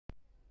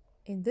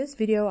In this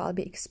video, I'll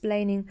be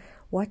explaining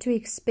what to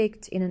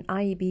expect in an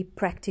IEB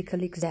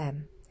practical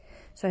exam.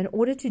 So in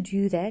order to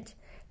do that,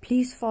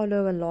 please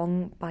follow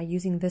along by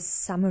using this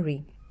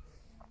summary.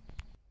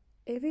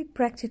 Every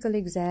practical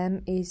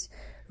exam is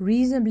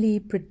reasonably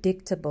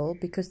predictable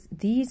because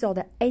these are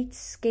the 8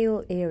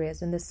 skill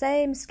areas, and the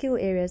same skill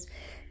areas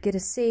get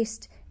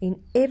assessed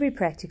in every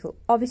practical,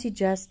 obviously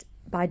just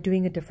by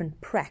doing a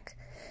different prac.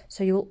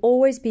 So you'll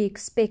always be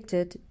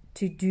expected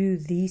to do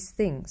these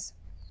things.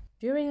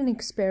 During an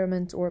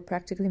experiment or a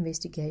practical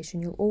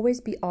investigation, you'll always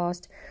be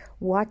asked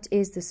what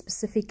is the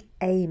specific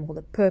aim or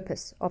the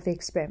purpose of the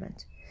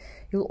experiment.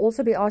 You'll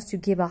also be asked to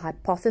give a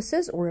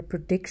hypothesis or a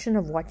prediction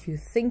of what you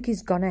think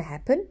is going to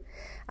happen,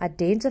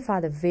 identify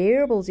the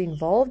variables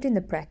involved in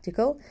the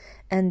practical,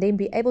 and then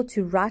be able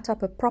to write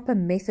up a proper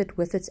method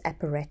with its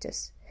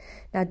apparatus.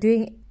 Now,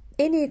 doing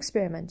any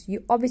experiment,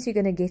 you're obviously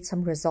going to get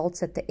some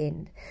results at the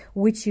end,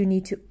 which you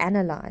need to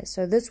analyze.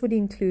 So this would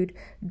include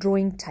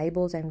drawing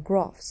tables and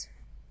graphs.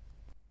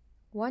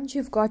 Once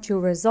you've got your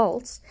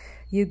results,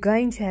 you're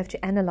going to have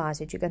to analyze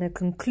it. You're going to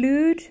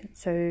conclude,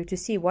 so to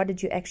see what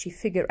did you actually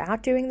figure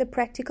out during the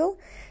practical,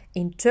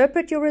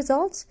 interpret your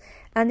results,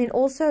 and then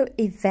also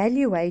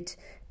evaluate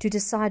to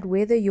decide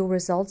whether your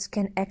results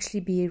can actually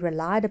be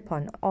relied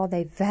upon. Are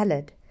they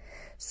valid?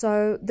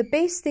 So the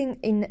best thing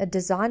in a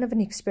design of an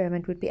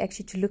experiment would be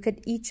actually to look at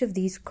each of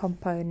these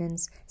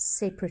components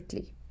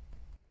separately.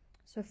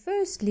 So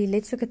firstly,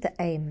 let's look at the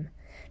aim.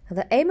 Now,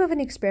 the aim of an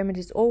experiment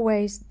is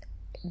always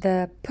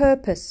the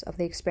purpose of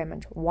the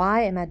experiment.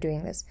 Why am I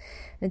doing this?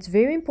 And it's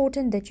very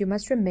important that you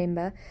must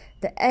remember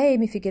the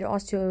aim. If you get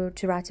asked to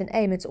write an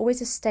aim, it's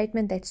always a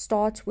statement that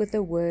starts with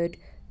the word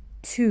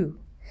to.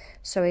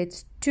 So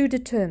it's to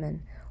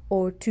determine,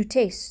 or to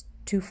test,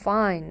 to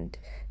find,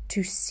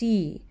 to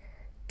see,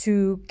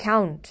 to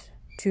count,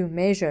 to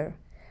measure.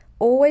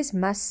 Always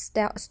must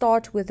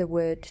start with the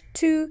word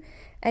to,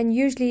 and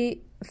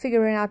usually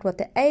figuring out what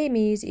the aim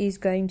is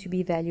going to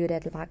be valued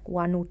at like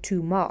 1 or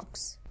 2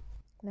 marks.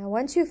 Now,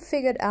 once you've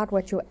figured out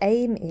what your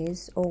aim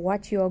is or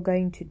what you are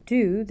going to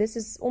do, this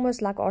is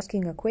almost like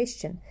asking a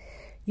question.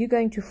 You're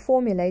going to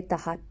formulate the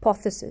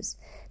hypothesis.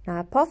 Now,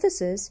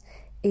 hypothesis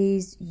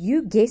is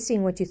you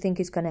guessing what you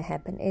think is going to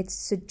happen. It's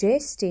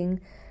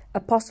suggesting a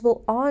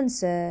possible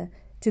answer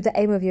to the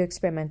aim of your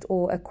experiment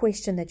or a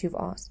question that you've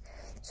asked.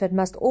 So it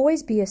must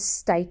always be a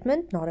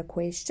statement, not a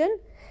question.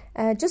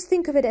 Just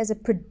think of it as a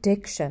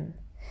prediction.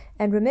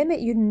 And remember,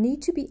 you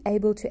need to be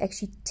able to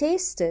actually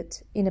test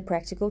it in a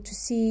practical to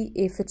see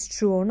if it's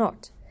true or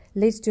not.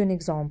 Let's do an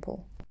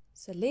example.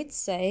 So let's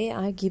say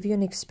I give you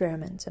an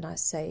experiment and I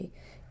say,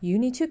 you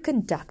need to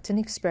conduct an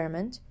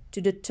experiment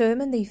to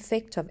determine the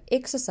effect of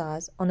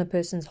exercise on a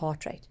person's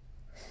heart rate.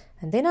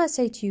 And then I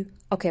say to you,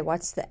 okay,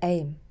 what's the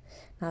aim?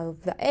 Now,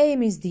 the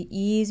aim is the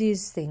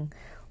easiest thing.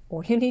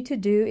 All you need to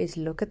do is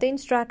look at the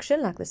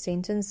instruction, like the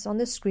sentence on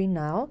the screen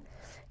now,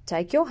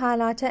 take your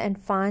highlighter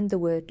and find the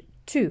word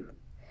to.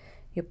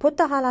 You put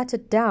the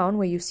highlighter down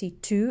where you see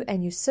to,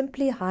 and you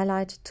simply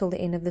highlight till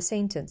the end of the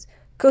sentence.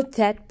 Good,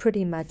 that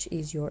pretty much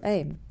is your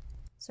aim.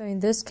 So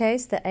in this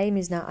case, the aim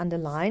is now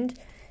underlined,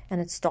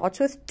 and it starts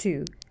with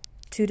to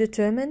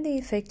determine the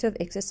effect of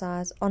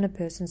exercise on a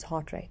person's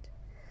heart rate.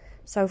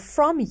 So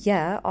from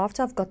here,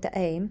 after I've got the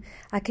aim,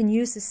 I can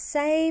use the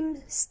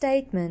same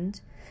statement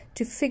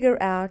to figure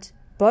out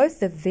both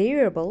the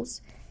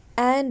variables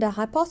and a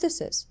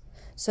hypothesis.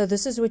 So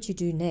this is what you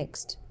do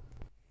next.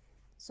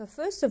 So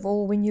first of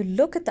all, when you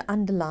look at the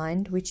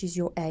underlined, which is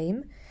your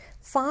aim,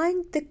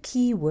 find the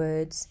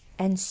keywords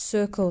and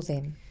circle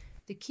them.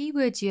 The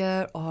keywords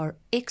here are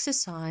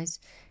exercise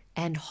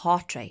and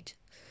heart rate.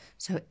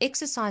 So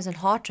exercise and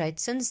heart rate,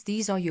 since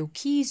these are your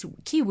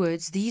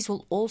keywords, these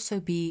will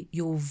also be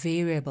your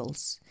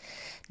variables.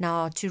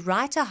 Now, to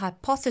write a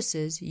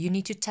hypothesis, you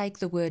need to take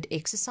the word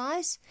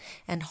exercise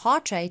and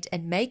heart rate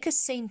and make a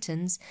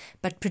sentence,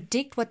 but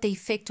predict what the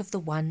effect of the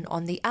one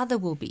on the other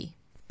will be.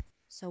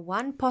 So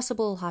one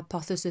possible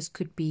hypothesis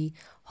could be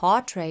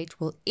heart rate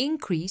will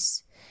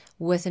increase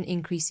with an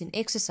increase in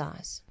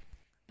exercise.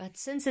 But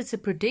since it's a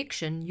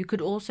prediction, you could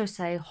also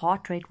say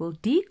heart rate will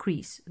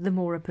decrease the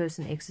more a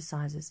person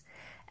exercises,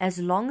 as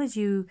long as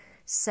you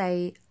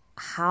say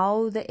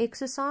how the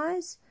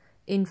exercise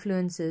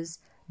influences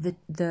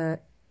the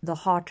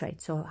heart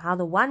rate, so how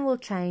the one will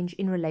change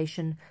in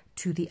relation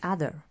to the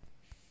other.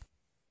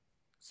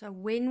 So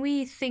when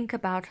we think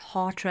about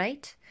heart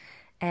rate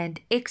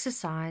and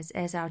exercise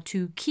as our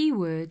 2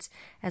 keywords,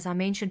 as I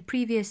mentioned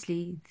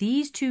previously,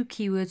 these 2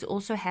 keywords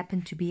also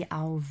happen to be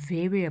our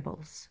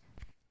variables.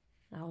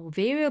 Now,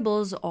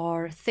 variables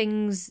are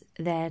things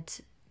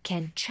that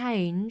can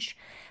change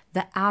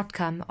the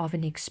outcome of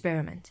an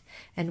experiment.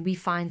 And we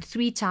find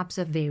 3 types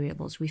of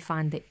variables. We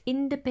find the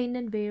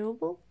independent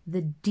variable,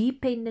 the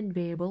dependent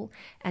variable,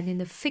 and then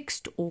the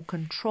fixed or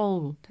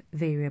controlled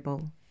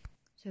variable.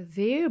 So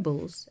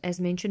variables, as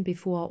mentioned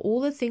before, are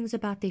all the things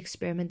about the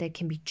experiment that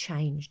can be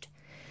changed.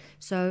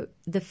 So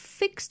the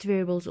fixed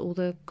variables or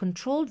the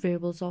controlled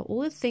variables are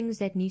all the things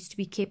that needs to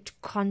be kept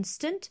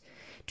constant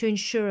to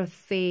ensure a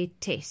fair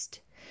test.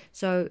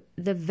 So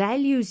the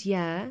values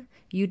here,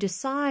 you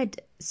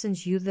decide,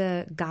 since you're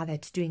the guy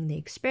that's doing the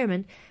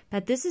experiment,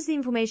 but this is the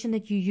information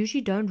that you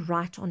usually don't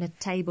write on a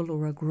table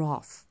or a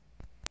graph.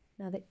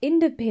 Now, the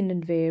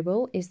independent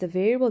variable is the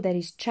variable that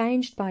is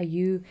changed by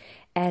you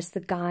as the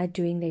guy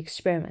doing the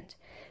experiment.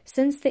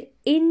 Since the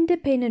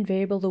independent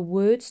variable, the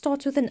word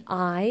starts with an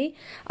I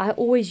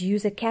always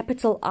use a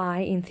capital I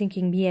in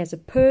thinking me as a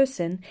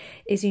person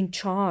is in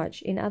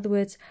charge. In other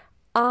words,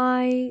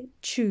 I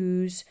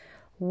choose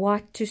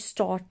what to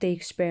start the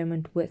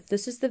experiment with.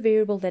 This is the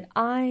variable that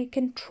I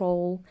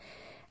control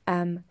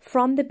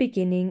from the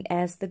beginning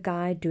as the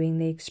guy doing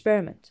the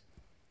experiment.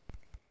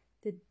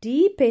 The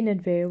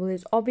dependent variable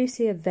is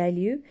obviously a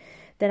value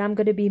that I'm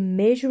going to be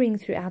measuring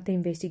throughout the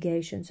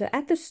investigation. So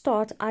at the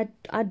start, I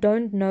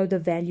don't know the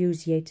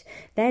values yet.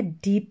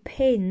 That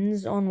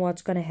depends on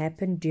what's going to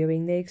happen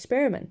during the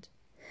experiment.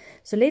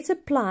 So let's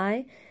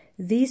apply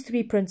these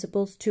three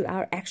principles to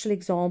our actual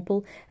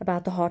example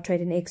about the heart rate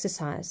and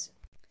exercise.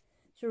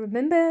 So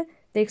remember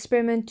the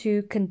experiment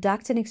to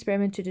conduct an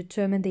experiment to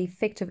determine the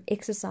effect of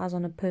exercise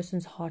on a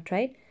person's heart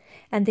rate.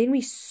 And then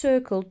we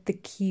circled the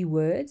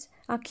keywords.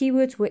 Our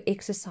keywords were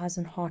exercise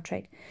and heart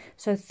rate.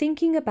 So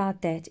thinking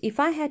about that, if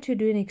I had to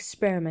do an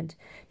experiment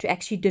to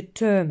actually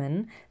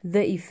determine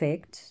the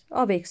effect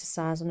of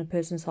exercise on a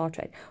person's heart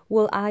rate,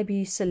 will I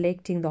be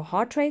selecting the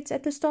heart rates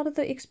at the start of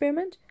the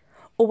experiment?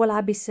 Or will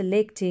I be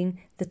selecting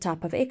the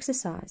type of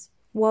exercise?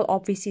 Well,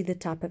 obviously the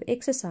type of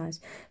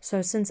exercise.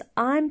 So since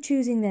I'm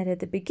choosing that at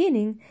the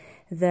beginning,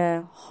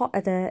 the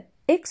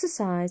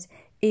exercise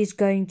is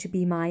going to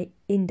be my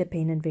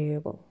independent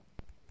variable.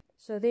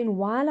 So then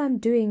while I'm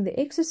doing the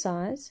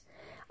exercise,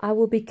 I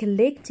will be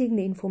collecting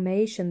the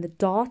information, the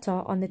data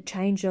on the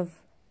change of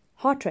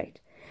heart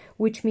rate,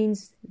 which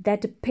means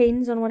that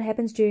depends on what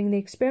happens during the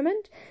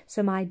experiment.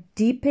 So my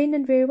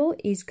dependent variable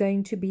is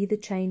going to be the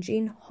change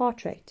in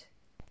heart rate.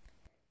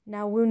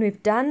 Now, when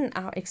we've done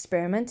our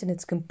experiment and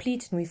it's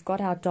complete and we've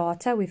got our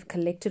data, we've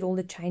collected all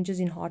the changes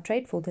in heart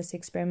rate for this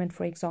experiment,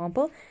 for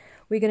example,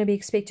 we're going to be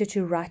expected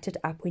to write it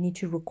up. We need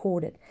to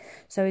record it.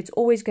 So it's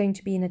always going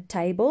to be in a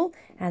table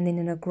and then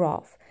in a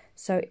graph.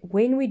 So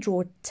when we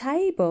draw a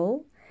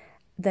table,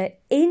 the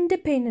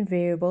independent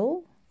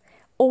variable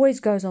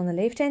always goes on the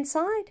left-hand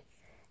side,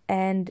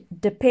 and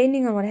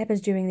depending on what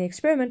happens during the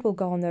experiment, will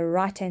go on the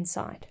right-hand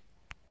side.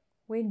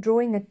 When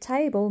drawing a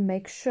table,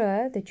 make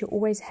sure that you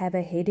always have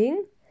a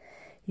heading.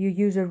 You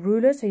use a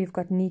ruler so you've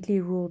got neatly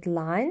ruled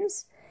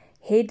lines.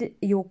 Head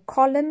your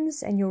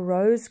columns and your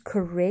rows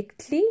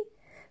correctly,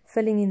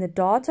 filling in the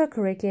data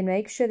correctly, and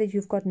make sure that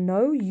you've got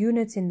no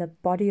units in the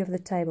body of the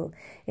table.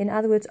 In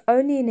other words,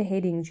 only in the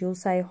headings you'll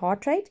say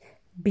heart rate,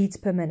 beats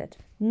per minute,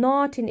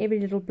 not in every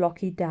little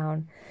blocky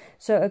down.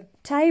 So a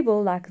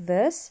table like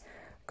this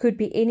could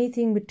be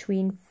anything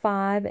between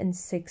 5 and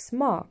 6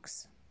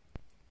 marks.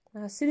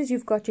 Now, as soon as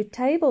you've got your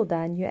table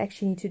done, you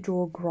actually need to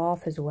draw a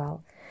graph as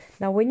well.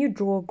 Now, when you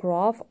draw a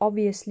graph,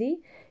 obviously,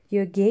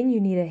 you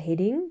need a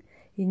heading,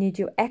 you need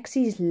your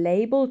axes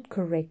labeled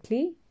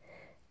correctly,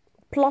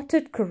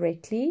 plotted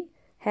correctly,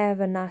 have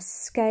a nice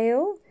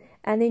scale,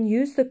 and then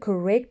use the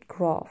correct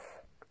graph.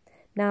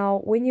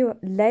 Now, when you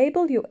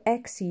label your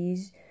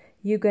axes,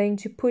 you're going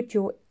to put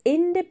your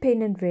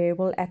independent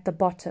variable at the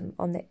bottom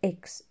on the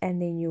X,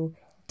 and then your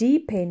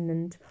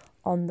dependent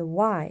on the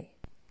Y.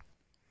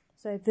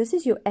 So if this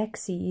is your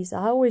axes,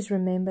 I always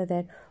remember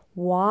that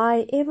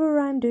why ever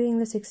I'm doing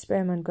this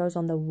experiment goes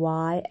on the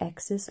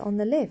Y-axis on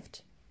the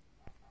left.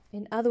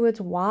 In other words,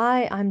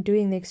 why I'm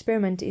doing the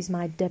experiment is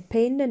my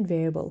dependent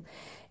variable.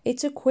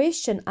 It's a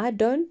question. I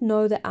don't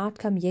know the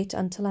outcome yet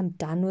until I'm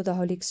done with the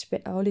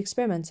whole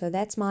experiment. So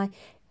that's my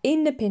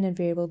independent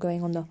variable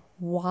going on the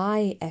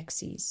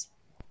Y-axis.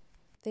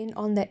 Then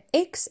on the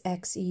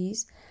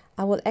X-axis,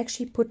 I will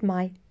actually put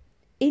my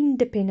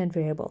independent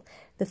variable,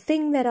 the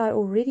thing that I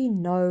already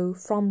know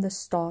from the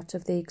start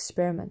of the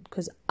experiment,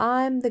 because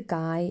I'm the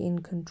guy in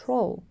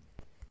control.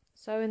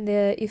 So in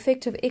the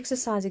effective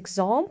exercise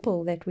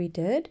example that we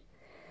did,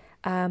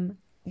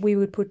 we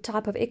would put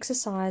type of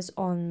exercise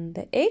on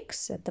the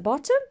X at the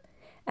bottom,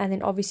 and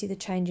then obviously the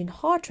change in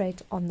heart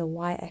rate on the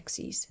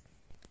Y-axis.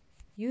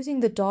 Using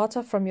the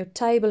data from your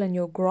table and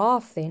your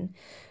graph, then,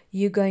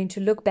 you're going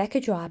to look back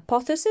at your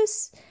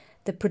hypothesis,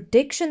 the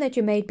prediction that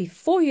you made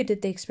before you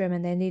did the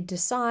experiment, and then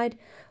decide,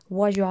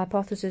 was your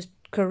hypothesis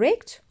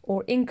correct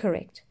or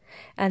incorrect?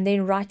 And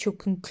then write your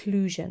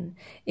conclusion,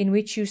 in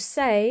which you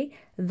say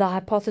the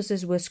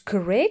hypothesis was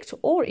correct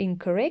or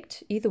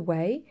incorrect, either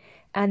way,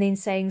 and then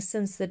saying,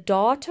 since the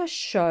data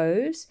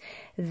shows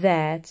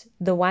that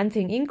the one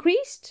thing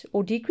increased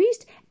or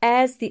decreased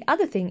as the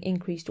other thing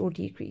increased or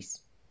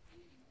decreased.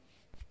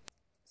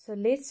 So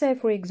let's say,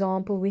 for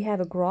example, we have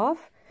a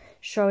graph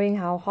showing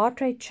how heart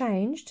rate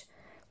changed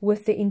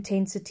with the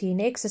intensity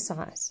in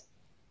exercise.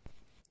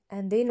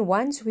 And then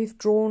once we've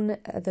drawn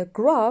the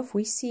graph,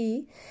 we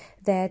see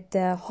that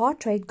the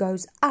heart rate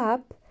goes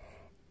up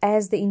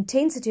as the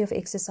intensity of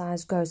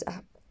exercise goes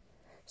up.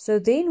 So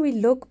then we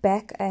look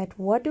back at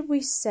what did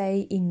we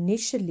say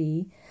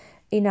initially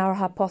in our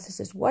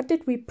hypothesis? What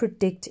did we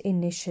predict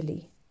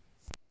initially?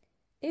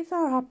 If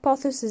our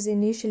hypothesis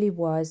initially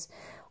was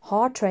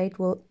heart rate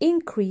will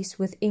increase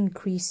with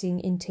increasing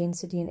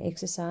intensity in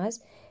exercise,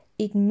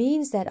 it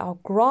means that our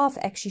graph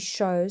actually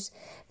shows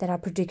that our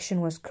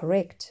prediction was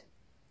correct.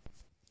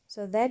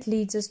 So that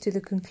leads us to the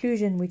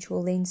conclusion, which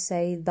will then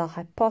say the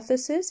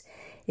hypothesis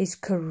is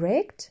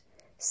correct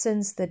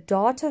since the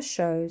data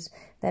shows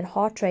that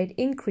heart rate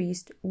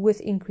increased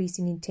with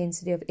increasing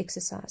intensity of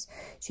exercise.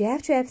 So you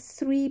have to have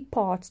three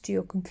parts to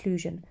your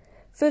conclusion.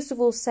 First of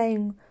all,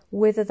 saying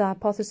whether the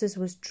hypothesis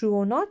was true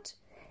or not,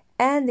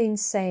 and then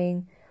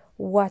saying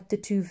what the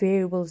two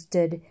variables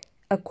did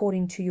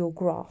according to your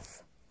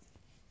graph.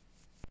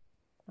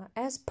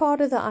 As part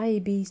of the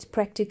IEB's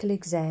practical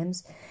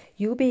exams,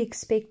 you'll be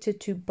expected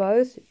to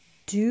both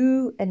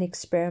do an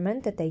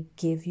experiment that they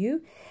give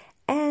you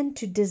and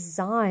to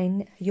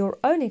design your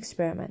own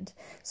experiment.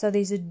 So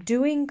there's a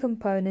doing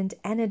component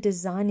and a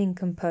designing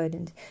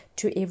component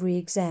to every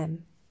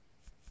exam.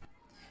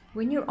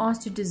 When you're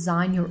asked to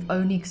design your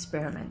own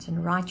experiment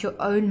and write your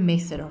own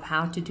method of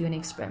how to do an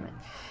experiment,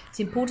 it's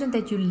important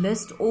that you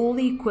list all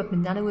the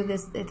equipment, in other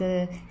words,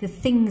 the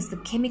things, the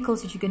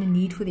chemicals that you're going to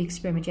need for the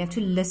experiment. You have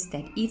to list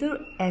that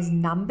either as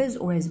numbers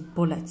or as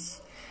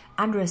bullets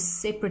under a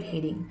separate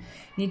heading.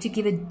 You need to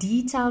give a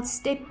detailed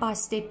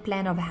step-by-step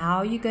plan of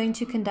how you're going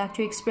to conduct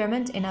your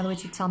experiment. In other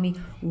words, you tell me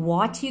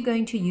what you're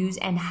going to use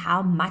and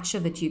how much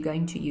of it you're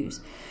going to use.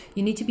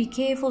 You need to be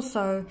careful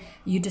so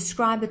you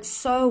describe it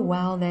so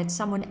well that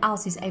someone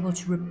else is able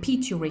to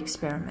repeat your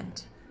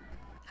experiment.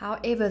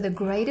 However, the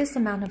greatest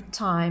amount of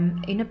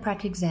time in a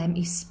prac exam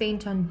is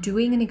spent on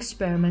doing an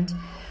experiment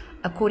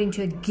according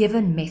to a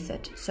given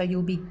method. So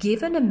you'll be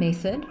given a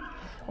method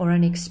or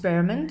an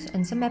experiment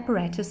and some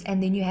apparatus,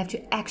 and then you have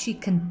to actually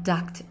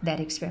conduct that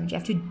experiment. You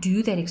have to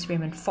do that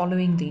experiment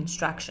following the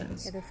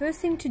instructions. The first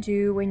thing to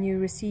do when you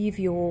receive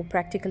your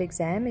practical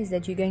exam is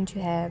that you're going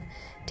to have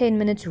 10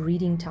 minutes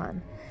reading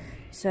time.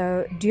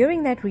 So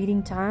during that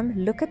reading time,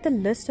 look at the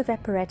list of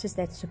apparatus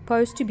that's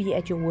supposed to be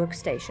at your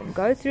workstation.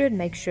 Go through it and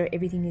make sure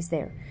everything is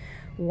there.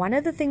 One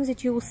of the things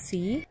that you'll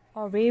see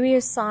are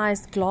various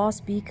sized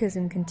glass beakers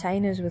and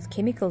containers with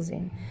chemicals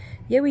in.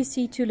 Here we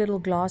see two little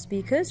glass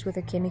beakers with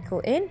a chemical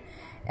in,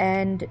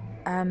 and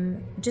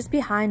just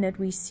behind it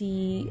we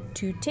see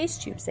two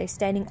test tubes. They're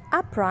standing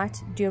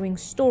upright during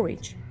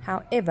storage.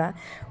 However,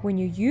 when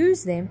you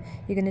use them,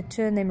 you're going to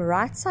turn them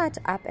right side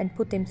up and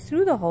put them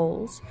through the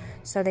holes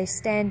so they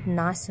stand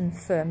nice and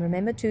firm.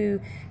 Remember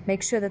to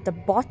make sure that the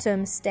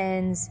bottom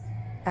stands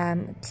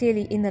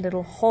clearly in the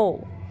little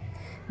hole.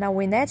 Now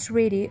when that's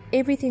ready,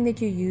 everything that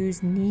you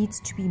use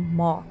needs to be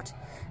marked.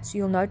 So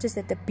you'll notice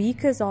that the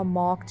beakers are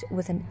marked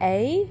with an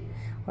A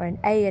or an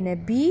A and a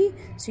B,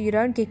 so you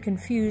don't get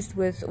confused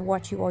with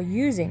what you are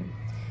using.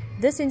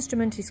 This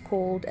instrument is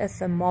called a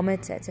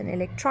thermometer. It's an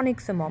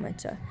electronic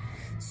thermometer.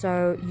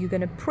 So you're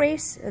going to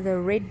press the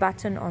red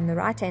button on the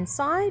right hand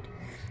side.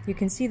 You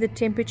can see the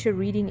temperature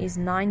reading is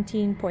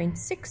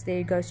 19.6. There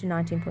it goes to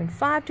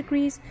 19.5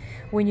 degrees.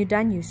 When you're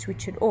done, you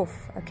switch it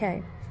off.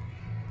 Okay.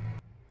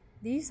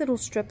 These little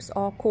strips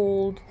are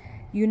called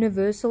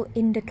universal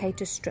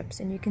indicator strips,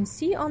 and you can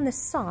see on the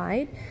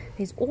side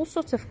there's all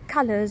sorts of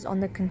colors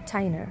on the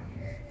container.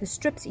 The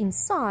strips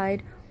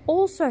inside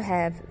also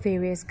have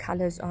various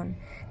colors on.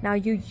 Now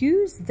you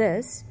use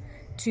this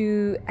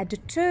to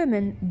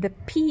determine the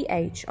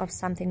pH of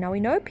something. Now we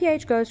know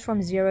pH goes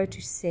from 0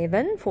 to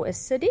 7 for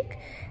acidic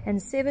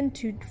and 7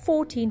 to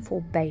 14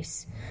 for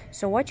base.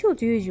 So what you'll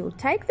do is you'll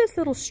take this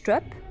little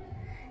strip,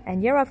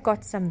 and here I've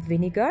got some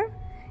vinegar.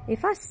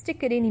 If I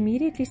stick it in,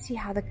 immediately see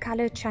how the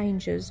color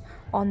changes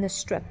on the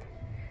strip.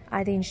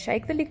 I then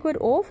shake the liquid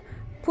off,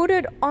 put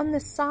it on the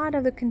side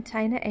of the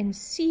container, and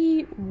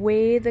see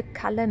where the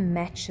color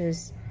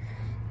matches.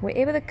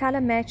 Wherever the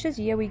color matches,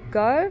 here we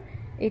go,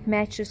 it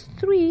matches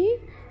 3,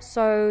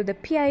 so the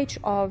pH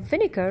of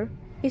vinegar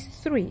is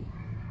 3.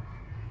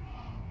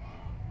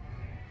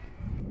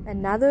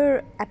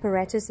 Another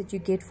apparatus that you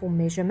get for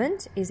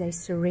measurement is a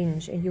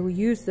syringe, and you'll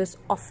use this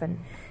often.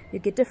 You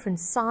get different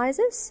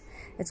sizes.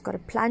 It's got a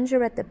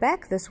plunger at the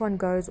back. This one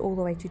goes all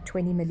the way to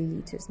 20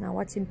 milliliters. Now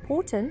what's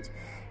important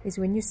is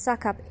when you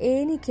suck up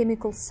any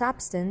chemical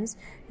substance,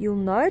 you'll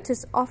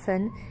notice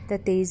often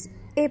that there's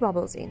air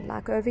bubbles in.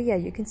 Like over here,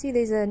 you can see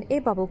there's an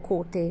air bubble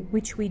caught there,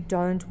 which we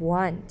don't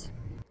want.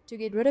 To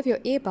get rid of your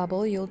air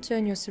bubble, you'll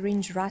turn your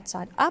syringe right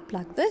side up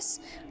like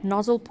this,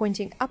 nozzle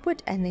pointing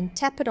upward, and then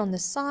tap it on the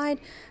side.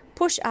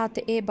 Push out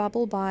the air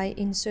bubble by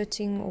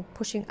inserting or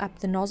pushing up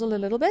the nozzle a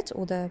little bit,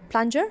 or the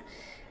plunger,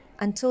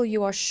 until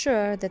you are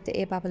sure that the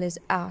air bubble is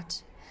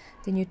out.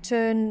 Then you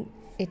turn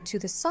it to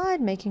the side,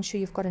 making sure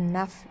you've got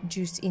enough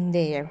juice in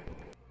there.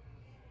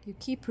 You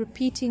keep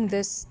repeating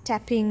this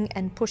tapping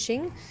and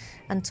pushing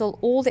until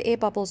all the air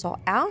bubbles are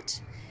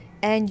out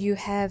and you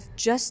have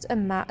just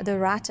the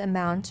right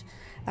amount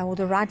or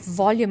the right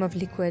volume of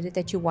liquid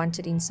that you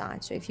wanted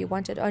inside. So if you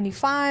wanted only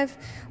 5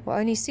 or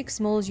only 6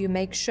 mils, you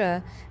make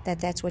sure that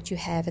that's what you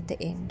have at the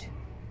end.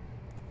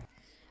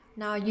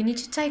 Now you need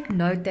to take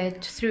note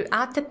that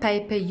throughout the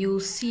paper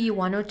you'll see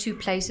 1 or 2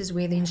 places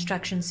where the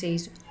instruction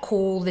says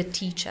call the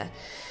teacher.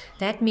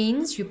 That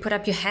means you put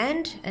up your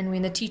hand, and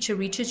when the teacher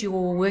reaches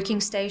your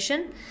working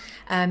station,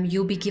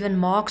 you'll be given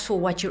marks for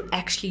what you're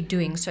actually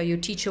doing. So your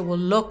teacher will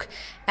look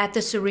at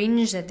the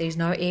syringe, that there's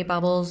no air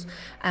bubbles.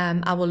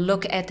 I will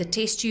look at the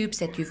test tubes,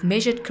 that you've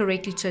measured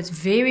correctly. So it's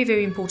very,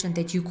 very important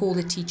that you call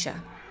the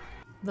teacher.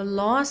 The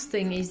last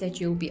thing is that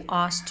you'll be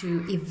asked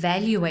to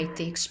evaluate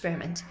the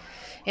experiment.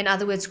 In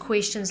other words,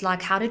 questions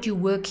like, how did you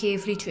work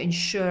carefully to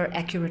ensure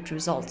accurate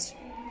results?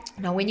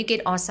 Now, when you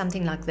get asked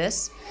something like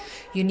this,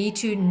 you need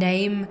to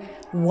name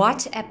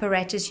what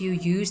apparatus you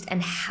used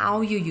and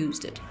how you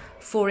used it.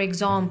 For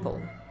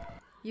example,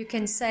 you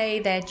can say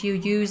that you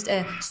used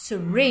a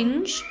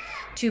syringe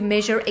to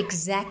measure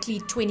exactly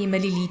 20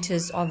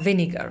 milliliters of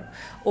vinegar,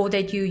 or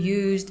that you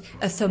used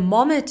a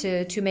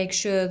thermometer to make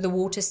sure the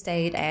water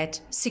stayed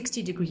at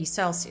 60 degrees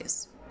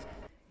Celsius.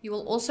 You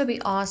will also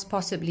be asked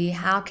possibly,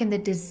 how can the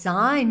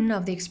design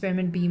of the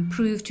experiment be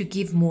improved to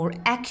give more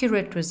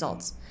accurate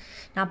results?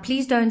 Now,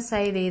 please don't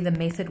say there the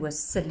method was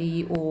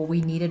silly or we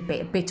needed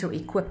better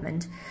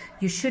equipment.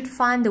 You should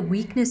find the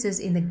weaknesses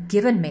in the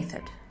given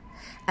method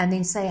and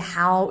then say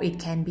how it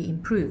can be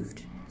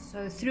improved.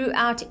 So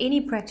throughout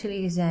any practical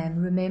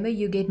exam, remember,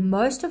 you get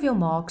most of your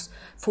marks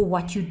for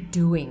what you're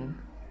doing.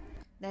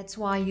 That's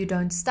why you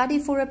don't study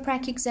for a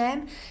prac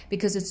exam,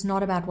 because it's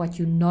not about what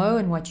you know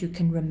and what you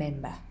can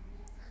remember.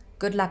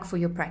 Good luck for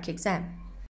your prac exam.